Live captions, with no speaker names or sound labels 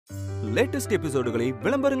Latest எபிசோடுகளை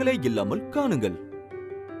விளம்பரங்களே இல்லாமல் காணுங்கள்.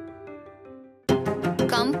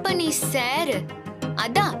 Company share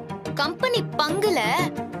அதான் கம்பெனி பங்குல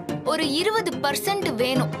ஒரு 20%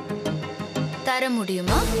 வேணும். தர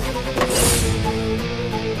முடியுமா?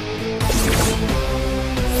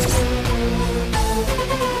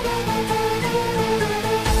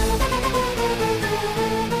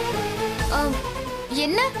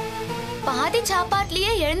 என்ன பாதி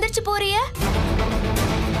சாப்பாட்லயே எழுந்திருச்சு போறிய?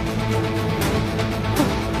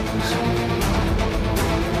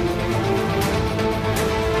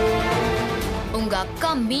 உங்க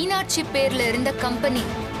அக்கா மீனாட்சி பேர்ல இருந்த கம்பெனி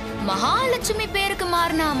மகாலட்சுமி பேருக்கு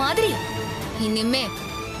மாறினா மாதிரி இனிமே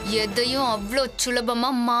எதையும் அவ்வளோ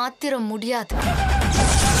சுலபமா மாத்திர முடியாது.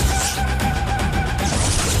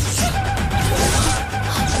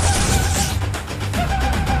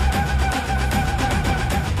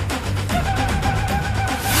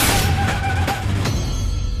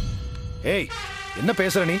 ஏய், என்ன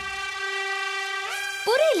பேசுற நீ?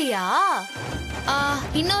 புரியலையா?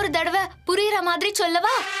 இன்னொரு தடவை புரியுற மாதிரி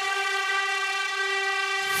சொல்லவா?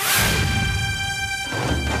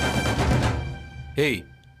 ஏய்,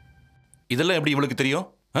 இதெல்லாம் எப்படி இவளுக்கு தெரியும்?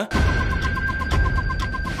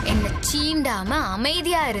 என்ன சீண்டாம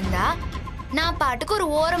அமைதியா இருந்தா நான் பாட்டுக்கு ஒரு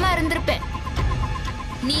ஓரமா இருந்திருப்பேன்.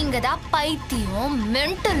 நீங்க தான் பைத்தியம்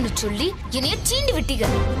மென்டல்னு சொல்லி என்னைய சீண்டி விட்டீங்க.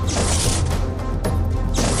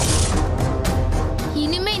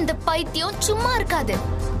 இனிமே இந்த பைத்தியம் சும்மா இருக்காது.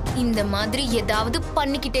 இந்த மாதிரி ஏதாவது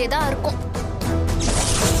பண்ணிக்கிட்டே தான் இருக்கும்.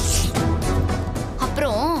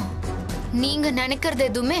 அப்புறம் நீங்க நினைக்கிறது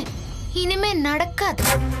எதுவுமே இனிமே நடக்காது.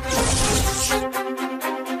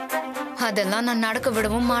 அதெல்லாம் நான் நடக்க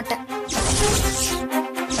விடவும் மாட்டேன்.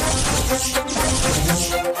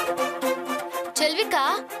 செல்விக்கா,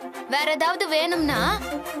 வேற ஏதாவது வேணும்னா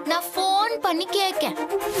நான் போன் பண்ணி கேட்கேன்.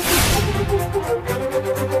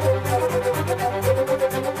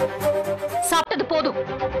 சாப்பிட்டது போதும்,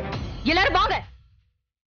 எல்லாரும் வாங்க.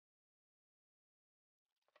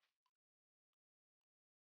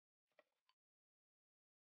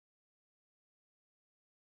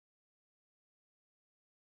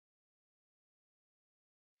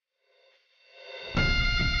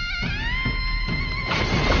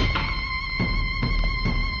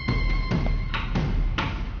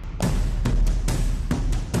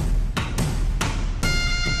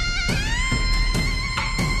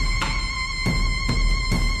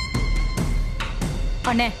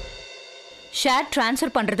 அண்ணே, ஷேர்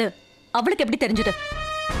டிரான்ஸ்ஃபர் பண்றது அவளுக்கு எப்படி தெரிஞ்சது?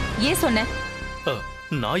 ஏன் சொன்ன?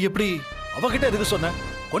 நான் எப்படி அவகிட்ட எதுக்கு சொன்ன?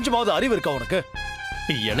 கொஞ்சமாவது அறிவு இருக்கா உனக்கு?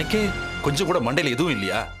 எனக்கே கொஞ்சம் கூட மண்டையில எதுவும்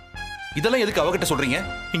இல்லையா? இதெல்லாம் எதுக்கு அவகிட்ட சொல்றீங்க?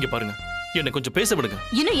 இங்க பாருங்க, என்ன கொஞ்சம் பேச விடுங்க.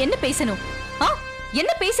 இன்னும் என்ன பேசணும்?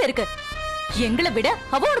 என்ன பேச இருக்கு? எங்களை விட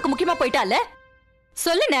அவ உனக்கு முக்கியமா போயிட்டால?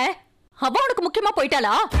 சொல்லுன, அவ உனக்கு முக்கியமா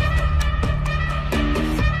போயிட்டாளா?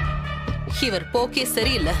 இவர் போக்கே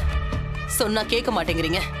சரியில்லை. சொன்னா கேட்க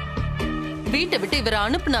மாட்டேங்கிறீங்க. வீட்டை விட்டு இவரை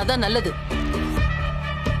அனுப்புனாதான் நல்லது.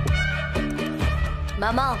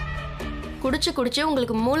 மாமா, குடிச்சு குடிச்சு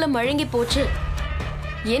உங்களுக்கு மூளை மழுங்கி போச்சு.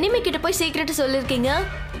 எனிமே கிட்ட போய் சீக்கிரட் சொல்லிருக்கீங்க,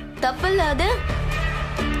 தப்பில்ல அது?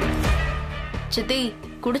 சித்தி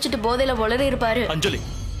குடிச்சிட்டு போதையில உளறி இருப்பாரு. அஞ்சலி,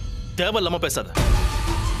 தேவையில்லாம பேசாத.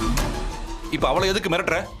 இப்ப அவளை எதுக்கு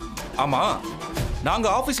மிரட்டுற? ஆமா, நாங்க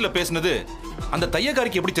ஆபீஸ்ல பேசினது அந்த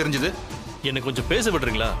தையக்காரிக்கு எப்படி தெரிஞ்சது? என்ன கொஞ்சம் பேச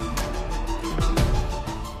விடுறீங்களா?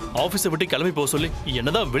 ஆபீஸை விட்டு கிளம்பி போக சொல்லி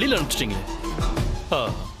என்னதான் வெளியில அனுப்பிச்சிட்டீங்களே.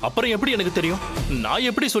 அப்புறம் எப்படி எனக்கு தெரியும்? நான்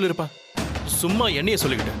எப்படி சொல்லிருப்பேன்? சும்மா என்னைய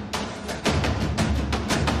சொல்லிக்கிட்டேன்.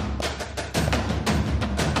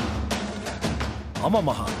 ஆமா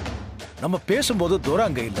மகா, நம்ம பேசும்போது துரை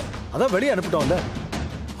அங்க இல்ல, அதான் வெளியே அனுப்பிட்டோம்ல.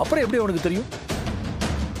 அப்புறம் எப்படி உனக்கு தெரியும்?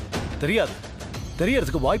 தெரியாது,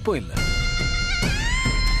 தெரியறதுக்கு வாய்ப்பும் இல்லை.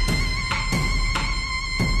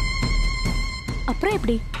 அப்புறம்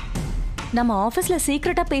எப்படி நம்ம ஆபீஸ்ல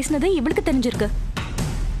சீக்கிரட்டா பேசினது இவளுக்கு தெரிஞ்சிருக்கு?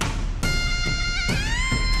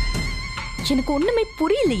 எனக்கு ஒண்ணுமே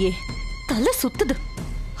புரியலையே, தலை சுத்துது.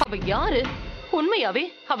 அவ யாரு? உண்மையாவே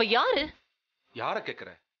அவ யாரு? யார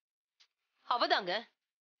கேக்குற? அவதாங்க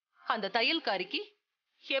அந்த தையல்காரிக்கு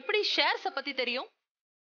எப்படி ஷேர்ஸ பத்தி தெரியும்?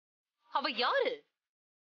 அவ யாரு?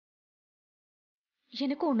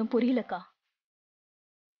 எனக்கு ஒண்ணும் புரியலக்கா.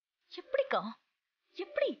 எப்படிக்கா?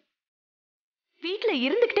 எப்படி வீட்ல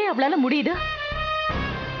இருந்துகிட்டே அவளால முடியுது?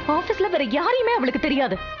 ஆபீஸ்ல வேற யாரையுமே அவளுக்கு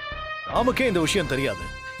தெரியாது. நமக்கே இந்த விஷயம் தெரியாது.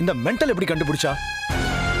 இந்த மென்டல் எப்படி கண்டுபிடிச்சா?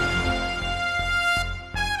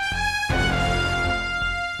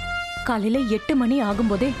 காலையில 8 மணி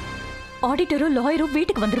ஆகும்போதே ஆடிட்டரும் லாயரும்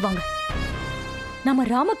வீட்டுக்கு வந்துருவாங்க. நம்ம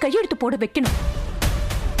ராம கையெழுத்து போட வைக்கணும்.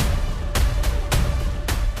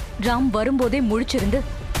 ராம் வரும்போதே முழிச்சிருந்து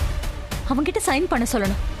அவங்கிட்ட சைன் பண்ண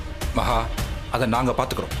சொல்லணும். மகா, அதை நாங்க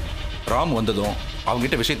பாத்துக்கிறோம். ராம் வந்ததும்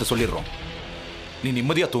அவங்கிட்ட விஷயத்த சொல்லிடுறோம். நீ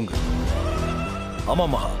நிம்மதியா தூங்கு. ஆமா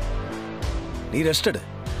மகா, நீ ரெஸ்டடு.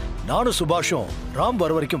 நானும் சுபாஷும் ராம்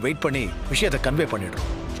வர வரைக்கும் வெயிட் பண்ணி விஷயத்தை கன்வே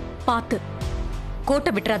பண்ணிடுறோம். பார்த்து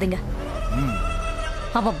கோட்டை விட்டுறாதீங்க.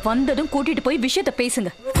 அவன் வந்ததும் கூட்டிட்டு போய் விஷயத்தை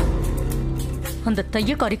பேசுங்க. அந்த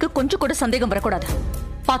தையக்காரிக்கு கொஞ்சம் கூட சந்தேகம் வரக்கூடாது.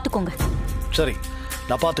 பாத்துக்கோங்க. சரி,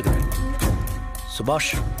 நான் பாத்துக்கிறேன்.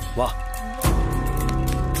 சுபாஷ் வா.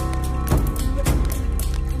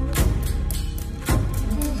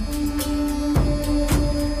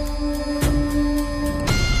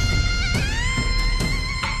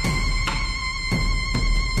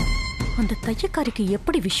 அந்த தையக்காரிக்கு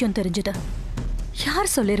எப்படி விஷயம் தெரிஞ்சது? யார்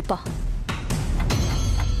சொல்லிருப்பா?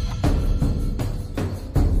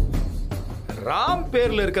 ராம்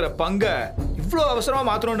பேர்ல இருக்கிற பங்க இவ்வளோ அவசரமா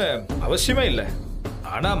மாத்தணும்னு அவசியமே இல்லை.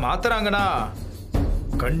 ஆனா மாத்துறாங்கன்னா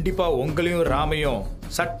கண்டிப்பா உங்களையும் ராமையும்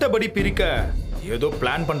சட்டப்படி பிரிக்க ஏதோ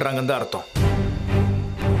பிளான் பண்றாங்கன்னு தான் அர்த்தம்.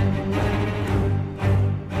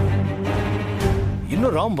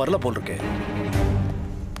 இன்னும் ராம் வரல போல் இருக்கே.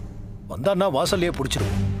 வந்தான்னா வாசல்லையே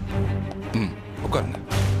பிடிச்சிரும். உட்காருங்க.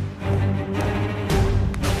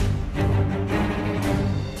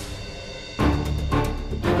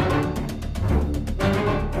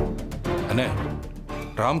 அண்ணே,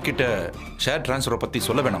 ராம் கிட்ட ஷேர் டிரான்ஸ்ஃபரை பத்தி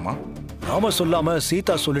சொல்ல வேணாமா? நாம சொல்லாம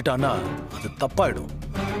சீதா சொல்லிட்டான்னா அது தப்பாயிடும்.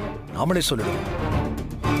 நாமளே சொல்லிடுவோம்.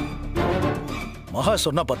 மகா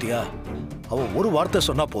சொன்னா பாத்தியா, அவ ஒரு வார்த்தை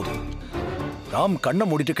சொன்னா போதும், ராம் கண்ணை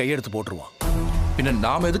மூடிட்டு கையெடுத்து போட்டுருவான். பின்ன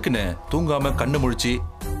நாம எதுக்குன்னு தூங்காம கண்ணு முழிச்சு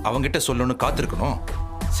அவங்கிட்ட சொல்லணும்னு காத்திருக்கணும்?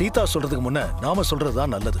 சீதா சொல்றதுக்கு முன்ன நாம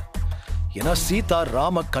சொல்றதுதான் நல்லது. ஏன்னா சீதா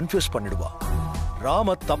ராம கன்ஃபியூஸ் பண்ணிடுவா,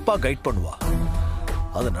 ராம தப்பா கைட் பண்ணுவா.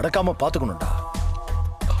 அது நடக்காம பாத்துக்கணும்டா.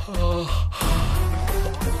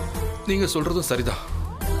 நீங்க சொல்றதும் சரிதான்.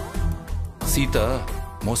 சீதா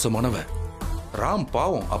மோசமானவ, ராம்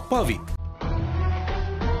பாவம் அப்பாவி.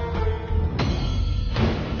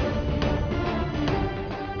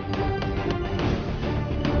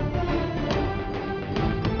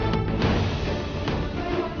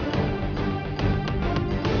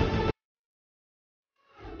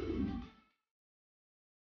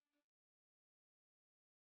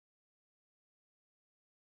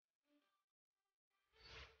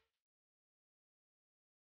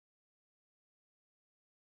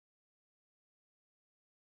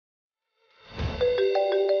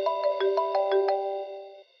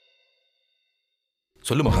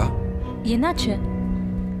 சொல்லு மகா. என்னாச்சு?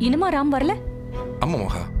 இனிமா ராம் வரல? ஆமா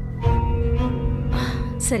மகா.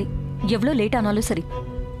 சரி, எவ்வளவு லேட் ஆனாலும் சரி,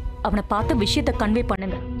 அவனை பார்த்த விஷயத்தை கன்வே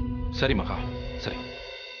பண்ணுங்க. சரி மகா, சரி.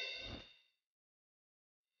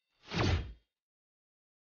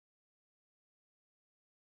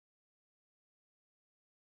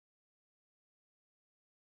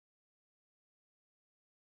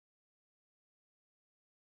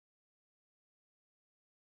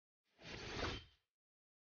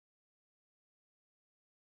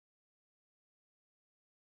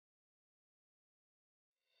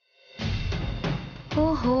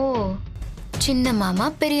 ஓஹோ, சின்ன மாமா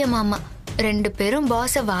பெரிய மாமா ரெண்டு பேரும்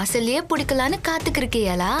பாஸ வாசல்லயே பிடிக்கலான்னு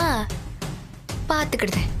காத்துக்கிருக்கியலா?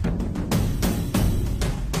 பாத்துக்கிட்டேன்.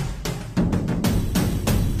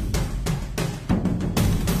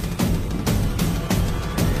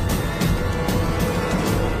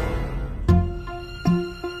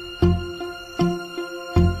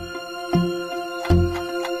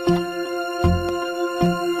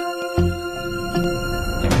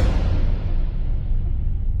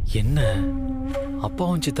 என்ன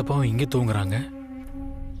அப்பாவும் சித்தப்பாவும் இங்க தூங்குறாங்க?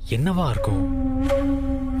 என்னவா இருக்கும்?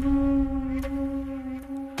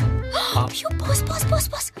 பாஸ் பாஸ் பாஸ்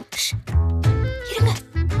பாஸ், இருங்க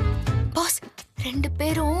பாஸ். ரெண்டு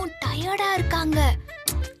பேரும் டயர்டா இருக்காங்க.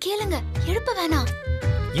 கேளுங்க, எழுப்ப வேணாம்.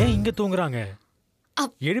 ஏன் இங்க தூங்குறாங்க?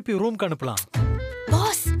 எழுப்பி ரூம்க்கு அனுப்பலாம்.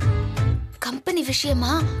 பாஸ், கம்பெனி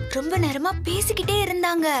விஷயமா ரொம்ப நேரமா பேசிக்கிட்டே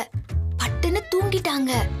இருந்தாங்க. பட்டுன்னு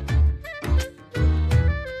தூங்கிட்டாங்க.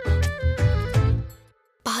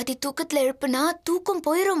 பாதி தூக்கத்துல எழுப்புனா தூக்கம்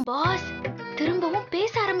போயிரும் பாஸ். திரும்பவும்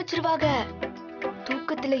பேச ஆரம்பிச்சிருவாங்க.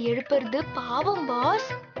 தூக்கத்துல எழுப்புறது பாவம் பாஸ்,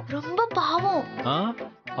 ரொம்ப பாவம்.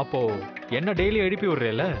 அப்போ என்ன டெய்லி எழுப்பி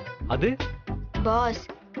விடுறேல அது? பாஸ்,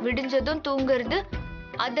 விடிஞ்சதும் தூங்குறது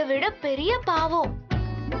அதை விட பெரிய பாவம்.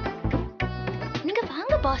 நீங்க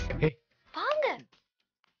வாங்க பாஸ், வாங்க.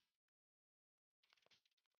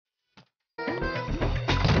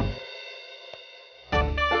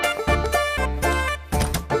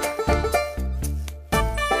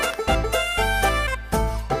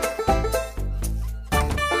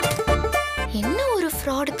 என்ன ஒரு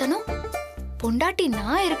ஃப்ராடுத்தனம். பொண்டாட்டி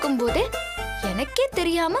நான் இருக்கும் போதே எனக்கே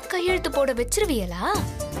தெரியாம கையெழுத்து போட வச்சிருவியலா?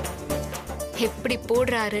 எப்படி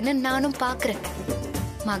போடுறாருன்னு நானும் பாக்குறேன்.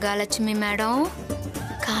 மகாலட்சுமி மேடம்,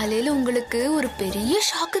 காலையில உங்களுக்கு ஒரு பெரிய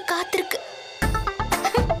ஷாக்கு காத்திருக்கு.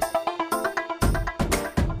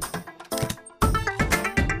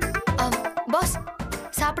 பாஸ்,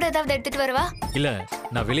 சாப்பிட ஏதாவது எடுத்துட்டு வரவா? இல்ல,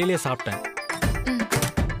 நான் வெளியிலே சாப்பிட்டேன்.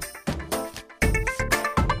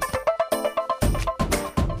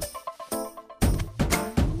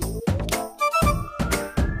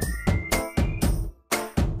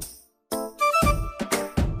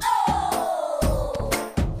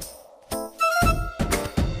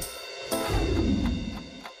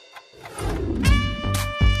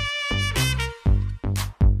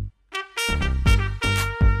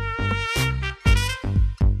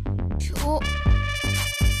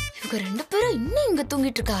 ரெண்டு பேரும் இன்னும் இங்க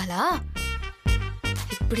தூங்கிட்டு இருக்காளா?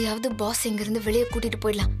 எப்படியாவது பாஸ் இங்க இருந்து வெளியே கூட்டிட்டு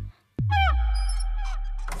போயிடலாம்.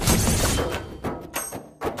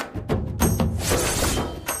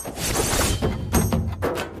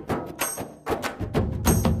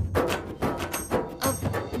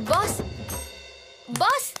 Pass,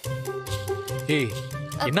 pass. ஏய்,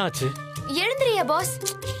 என்னாச்சு? எழுந்திரியா பாஸ்.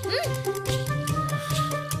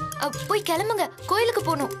 போய் கிளம்புங்க, கோயிலுக்கு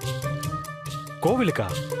போகணும். கோவிலுக்கா?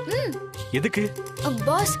 எதுக்கு?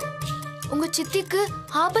 பாஸ், உங்க சித்திக்கு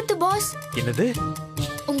ஆபத்து பாஸ். என்னது?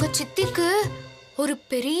 உங்க சித்திக்கு ஒரு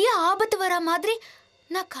பெரிய ஆபத்து வர மாதிரி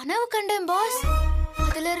நான் கனவு கண்டேன் பாஸ்.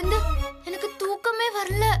 அதுல இருந்து எனக்கு தூக்கமே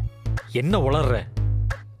வரல. என்ன உளறற?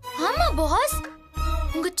 ஆமா பாஸ்,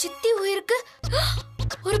 உங்க சித்தி உயிருக்கு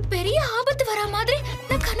ஒரு பெரிய ஆபத்து வர மாதிரி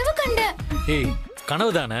நான் கனவு கண்டேன். ஏய்,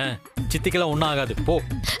 கனவு தானே, சித்திக்கெல்லாம் ஒன்னும் ஆகாது, போ.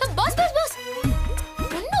 பாஸ் பாஸ் பாஸ்,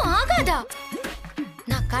 ஒன்னும் ஆகாதா?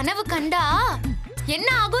 நான் கனவு கண்டா என்ன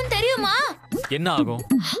ஆகும் தெரியுமா? என்ன ஆகும்?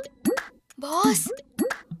 பாஸ்,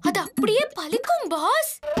 அது அப்படியே பலிக்கும்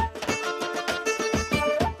பாஸ்.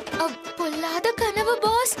 பொல்லாத கனவு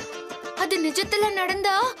பாஸ். அது நிஜத்துல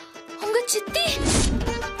நடந்தா உங்க சித்தி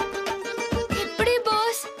எப்படி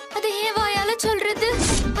பாஸ்? அது ஏன் வாயால சொல்றது?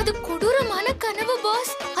 அது கொடூரமான கனவு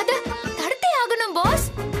பாஸ். அத தடுத்தே ஆகணும் பாஸ்.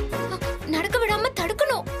 நடக்க விடாம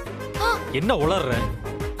தடுக்கணும். என்ன உளறற?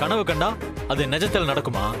 கனவு கண்டா அது நிஜத்துல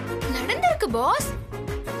நடக்குமா? நடந்திருக்கு பாஸ்.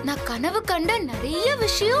 நான் கனவு கண்ட நிறைய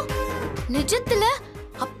விஷயம் நிஜத்துல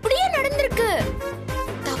அப்படியே நடந்திருக்கு.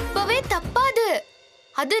 தப்பவே தப்பாது,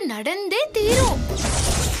 அது நடந்தே தீரும்.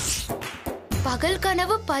 பகல்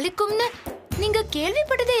கனவு பலிக்கும்னு நீங்க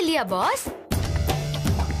கேள்விப்பட்டதே இல்லையா பாஸ்?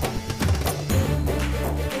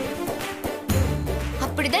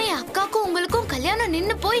 அப்படிதான் என் அக்காக்கும் உங்களுக்கும் கல்யாணம்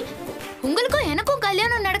நின்னு போய் உங்களுக்கும் எனக்கும்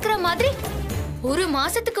கல்யாணம் நடக்கிற மாதிரி ஒரு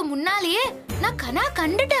மாசத்துக்கு முன்னாலேயே நான் கனா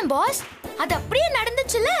கண்டுட்டேன் பாஸ். அது அப்படியே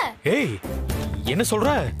நடந்துச்சுல. ஏய், என்ன சொல்ற?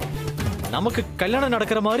 நமக்கு கல்யாணம்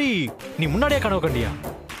நடக்கிற மாதிரி நீ முன்னாடியே கனவு கண்டியா?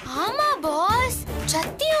 ஆமா பாஸ்,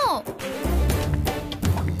 சத்தியம்.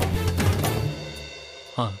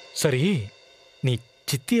 சரி, நீ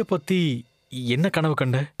சித்திய பத்தி என்ன கனவு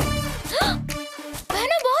கண்ட?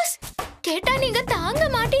 வேணா பாஸ், கேட்டா நீங்க தாங்க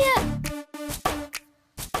மாட்டீங்க.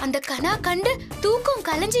 அந்த கனா கண்டு தூக்கம்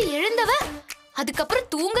கலைஞ்சு எழுந்தவ அதுக்கப்புறம்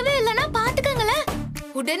தூங்கவே இல்லைன்னா பாத்துக்கங்களேன்.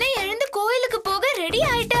 உடனே எழுந்து கோயிலுக்கு போக ரெடி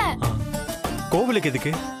ஆயிட்ட. கோவிலுக்கு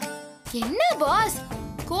எதுக்கு? என்ன பாஸ்,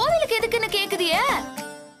 கோவிலுக்கு எதுக்குன்னு கேக்குதியே?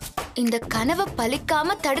 இந்த கனவை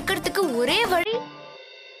பலிக்காம தடுக்கிறதுக்கு ஒரே வழி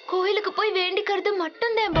கோயிலுக்கு போய் வேண்டிக்கிறது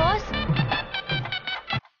மட்டும்தான் பாஸ்.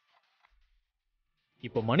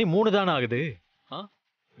 இப்ப மணி 3 தானே ஆகுது.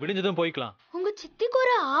 விடிஞ்சதும் போய்க்கலாம். உங்க சித்திக்கு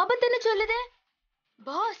ஒரு ஆபத்துன்னு சொல்லுதே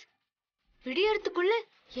பாஸ். விடியறதுக்குள்ள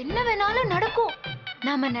என்ன வேணாலும் நடக்கும்.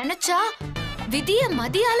 நாம நினைச்சா விதிய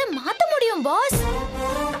மதியால மாத்த முடியும் பாஸ்.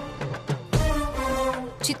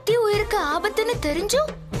 சித்தி உயிருக்கு ஆபத்துன்னு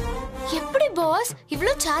தெரிஞ்சும் எப்படி பாஸ்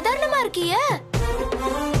இவ்ளோ சாதாரணமா இருக்கீங்க?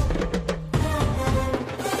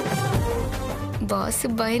 பாஸ்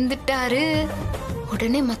பயந்துட்டாரு.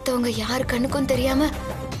 உடனே மத்தவங்க யாரு கண்ணுக்கும் தெரியாம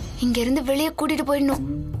இங்க இருந்து வெளியே கூட்டிட்டு போயிடணும்.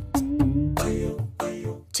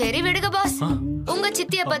 சரி விடுங்க பாஸ், உங்க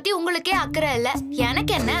சித்திய பத்தி உங்களுக்கே அக்கறை இல்ல,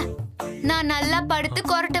 எனக்கு என்ன? நான் நல்லா படுத்து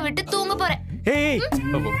கொரட்டை விட்டு தூங்க போறேன். ஏய்,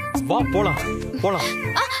 வா போலாம் போலாம்.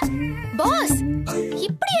 பாஸ்,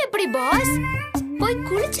 இப்படி எப்படி பாஸ்? போய்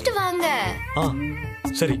குளிச்சிட்டு வாங்க.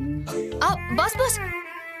 சரி. பாஸ் பாஸ்,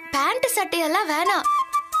 பேண்ட் சட்டையெல்லாம் வேணாம்.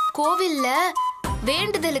 கோவில்ல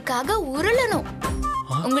வேண்டுதலுக்காக உருளணும்.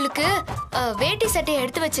 உங்களுக்கு வேட்டி சட்டையை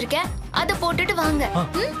எடுத்து வச்சிருக்கேன், அதை போட்டுட்டு வாங்க.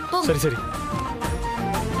 சரி சரி.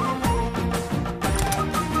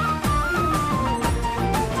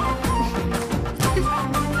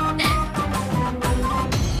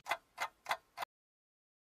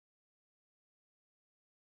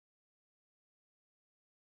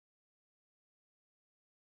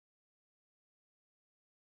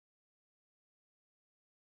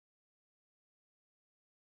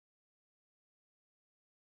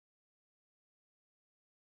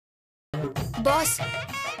 பாஸ்,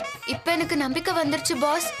 இப்ப எனக்கு நம்பிக்கை வந்துருச்சு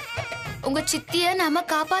பாஸ். உங்க சித்திய நாம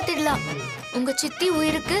காப்பாத்திடலாம். உங்க சித்தி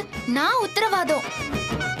உயிருக்கு நான் உத்தரவாதம்.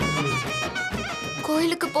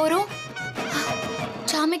 கோயிலுக்கு போறோம்,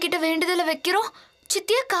 சாமி கிட்ட வேண்டுதல வைக்கிறோம்,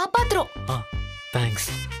 சித்திய காப்பாத்துறோம். தேங்க்ஸ்.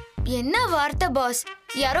 என்ன வார்த்தை பாஸ்,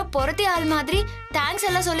 யாரோ பொறத்தி ஆள் மாதிரி தேங்க்ஸ்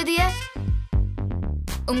எல்லாம் சொல்லுதிய.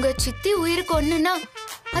 உங்க சித்தி உயிருக்கு ஒண்ணுன்னா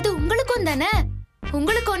அது உங்களுக்கும் தானே,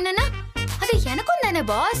 உங்களுக்கு ஒண்ணுன்னா அது எனக்கும் தானே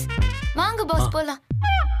பாஸ். வாங்க பாஸ் போலாம்.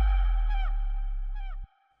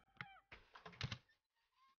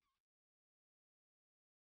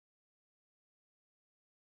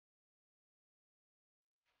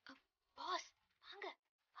 பாஸ் வாங்க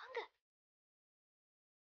வாங்க.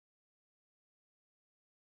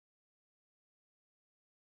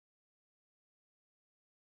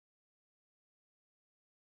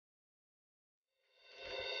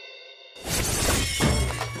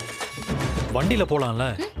 வண்டியில போலாம்ல?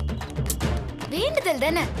 வேண்டுதல்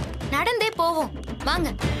தானே, நடந்தே போவோம் வாங்க.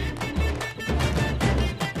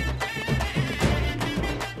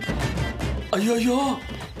 ஐயோ,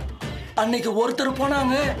 அன்னைக்கு ஒருத்தர்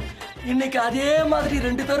போனாங்க, இன்னைக்கு அதே மாதிரி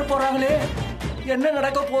 2 பேர் போறாங்களே, என்ன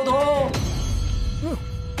நடக்க போதோ?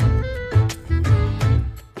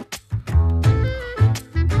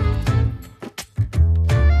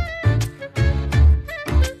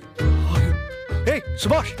 ஏய்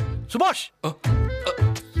சுபாஷ், சுபாஷ்,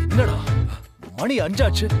 என்னடா மணி 5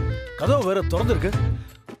 ஆச்சு, கதவு வேற திறந்திருக்கு.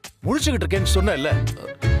 முழிச்சுக்கிட்டு இருக்கேன்னு சொன்னேன்ல.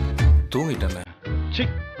 தூங்கிட்டேன். சி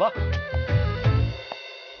வா.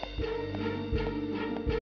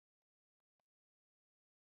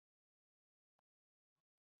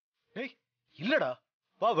 ஏய் இல்லடா,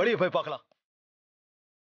 வா வெளியே போய் பார்க்கலாம்.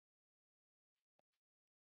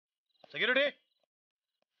 செக்யூரிட்டி,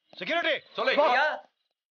 செக்யூரிட்டி சொல்லுங்க.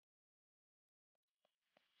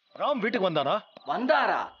 ராம் வீட்டுக்கு வந்தானா?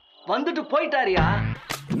 வந்தாரா? வந்துட்டு போயிட்டாரியா?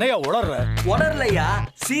 என்னையா உளர்ற? உளரலையா?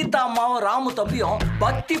 சீதா அம்மாவும் ராமு தம்பியும்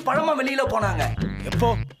பக்தி பழமா வெளியில போனாங்க. எப்போ?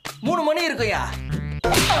 3 மணி இருக்குயா.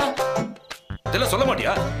 இதெல்லாம் சொல்ல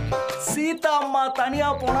மாட்டியா? சீதா அம்மா தனியா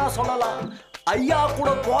போனா சொல்லலாம், ஐயா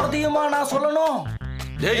கூட போறதையுமா நான் சொல்லணும்?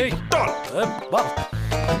 ஏய் முட்டாள். வா.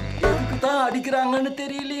 எதுக்கு தான் அடிக்கிறாங்கன்னு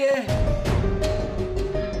தெரியலையே.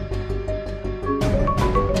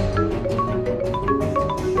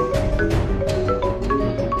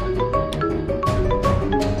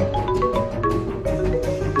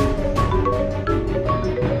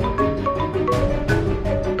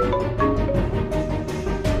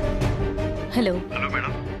 ஹலோ. ஹலோ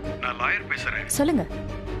மேடம், நான் லாயர் பேசுறேன். சொல்லுங்க.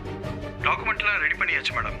 டாக்குமெண்ட்லாம் ரெடி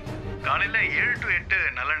பண்ணியாச்சு மேடம். காலையில 7 to 8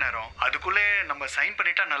 நல்ல நேரம், அதுக்குள்ளே நம்ம சைன்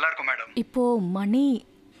பண்ணிட்டா நல்லா இருக்கும் மேடம். இப்போ மணி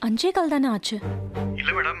 5:15 தானே ஆச்சு. இல்ல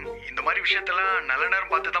மேடம், இந்த மாதிரி விஷயத்தெல்லாம் நல்ல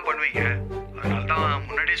நேரம் பார்த்து தான் பண்ணுவீங்க, அதனால தான்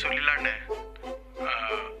முன்னாடியே சொல்லிடலான்னு.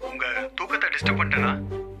 உங்க தூக்கத்தை டிஸ்டர்ப் பண்ணிட்டேனா?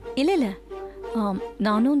 இல்ல இல்ல,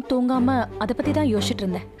 நானும் தூங்காம அதை பத்தி தான் யோசிச்சுட்டு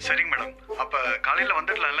இருந்தேன். சரிங்க மேடம், அப்ப காலையில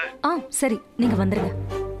வந்துடலாம்ல? சரி, நீங்க வந்துருங்க.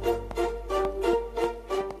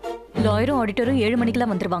 லாயரும் ஆடிட்டரும் 7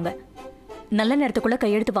 மணிக்கெல்லாம் வந்துருவாங்க. நல்ல நேரத்துக்குள்ள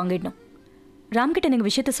கையெழுத்து வாங்கிடணும். ராம்கிட்ட நீங்க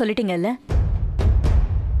விஷயத்த சொல்லிட்டீங்கல்ல?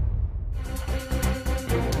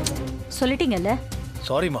 சொல்லிட்டீங்கல்ல?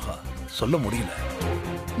 சாரி மகா, சொல்ல முடியல.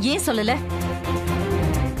 ஏன் சொல்லல?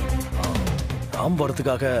 ராம்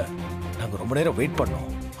வரதுக்காக நாங்க ரொம்ப நேரம் வெயிட் பண்ணோம்,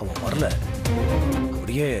 அவன் வரல.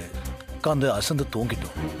 அப்படியே உட்காந்து அசந்து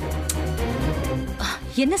தூங்கிட்டோம்.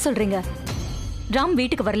 என்ன சொல்றீங்க? ராம்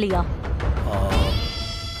வீட்டுக்கு வரலையா?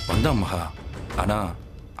 வந்தான் மகா, ஆனா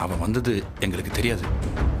அவன் வந்தது எங்களுக்கு தெரியாது.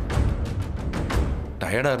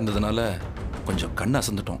 டயர்டா இருந்ததுனால கொஞ்சம் கண்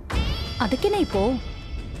அசந்துட்டோம். அதுக்கு என்ன இப்போ?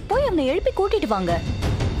 போய் அவனை எழுப்பி கூட்டிட்டு வாங்க.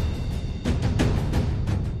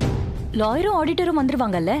 லாயரும் ஆடிட்டரும்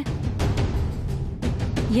வந்துருவாங்கல்ல.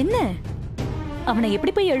 என்ன அவனை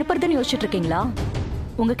எப்படி போய் எழுப்புறதுன்னு யோசிச்சுட்டு இருக்கீங்களா?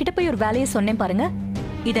 உங்ககிட்ட போய் ஒரு வேலையை சொன்னேன் பாருங்க,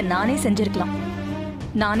 இதை நானே செஞ்சிருக்கலாம்.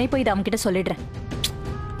 நானே போய் இதை அவன்கிட்ட சொல்லிடுறேன்.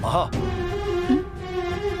 மகா,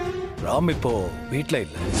 ராம் இப்போ வீட்ல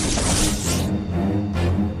இல்ல.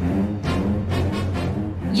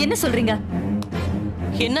 என்ன சொல்றீங்க?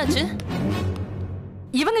 என்னாச்சு?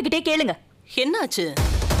 இவங்க கிட்டே கேளுங்க. என்னாச்சு?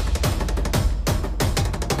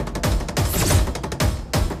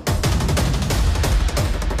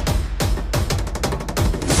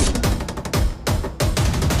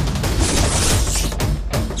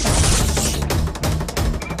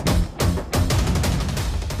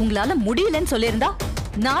 உங்களால முடியலன்னு சொல்லியிருந்தா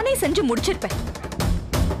நானே செஞ்சு முடிச்சிருப்பேன்.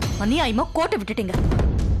 அநியாயமா கோட்டை விட்டுட்டீங்க.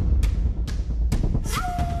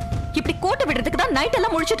 இப்படி கோட்டை விடுறதுக்கு தான் நைட்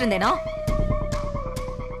எல்லாம் முடிச்சிட்டு இருந்தேனா?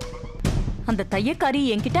 அந்த தையக்காரி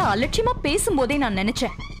என்கிட்ட அலட்சியமா பேசும்போதே நான்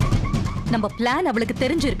நினைச்சேன் நம்ம பிளான் அவளுக்கு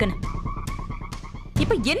தெரிஞ்சிருக்குன்னு.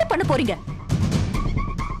 இப்ப என்ன பண்ண போறீங்க?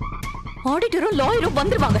 ஆடிட்டரும் லாயரும்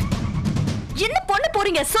வந்துருவாங்க. என்ன பண்ண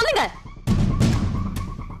போறீங்க சொல்லுங்க.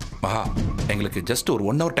 மகா, எங்களுக்கு ஜஸ்ட் ஒரு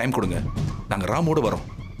 1 hour டைம் கொடுங்க. நாங்க ராமோட வரோம்.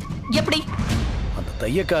 எப்படி? அந்த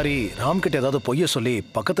தையக்காரி ராம் கிட்ட ஏதாவது பொய்ய சொல்லி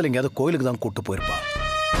பக்கத்துல எங்கேயாவது கோயிலுக்கு தான் கூட்டு போயிருப்பா.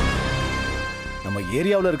 நம்ம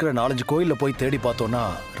ஏரியாவில் இருக்கிற 4-5 கோயில்ல போய் தேடி பார்த்தோம்னா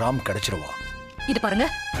ராம் கிடைச்சிருவா. இது பாருங்க,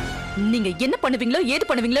 நீங்க என்ன பண்ணுவீங்களோ ஏது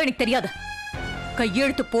பண்ணுவீங்களோ எனக்கு தெரியாது.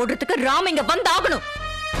 கையெழுத்து போடுறதுக்கு ராம் இங்க வந்தாகணும்.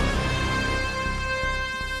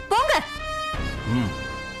 போங்க.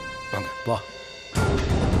 வாங்க. வா.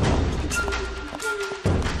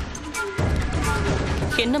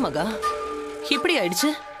 என்ன மகா இப்படி ஆயிடுச்சு?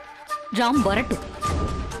 ராம் வரட்டும்,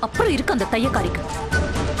 அப்புறம் இருக்கு அந்த தையக்காரிக்கு.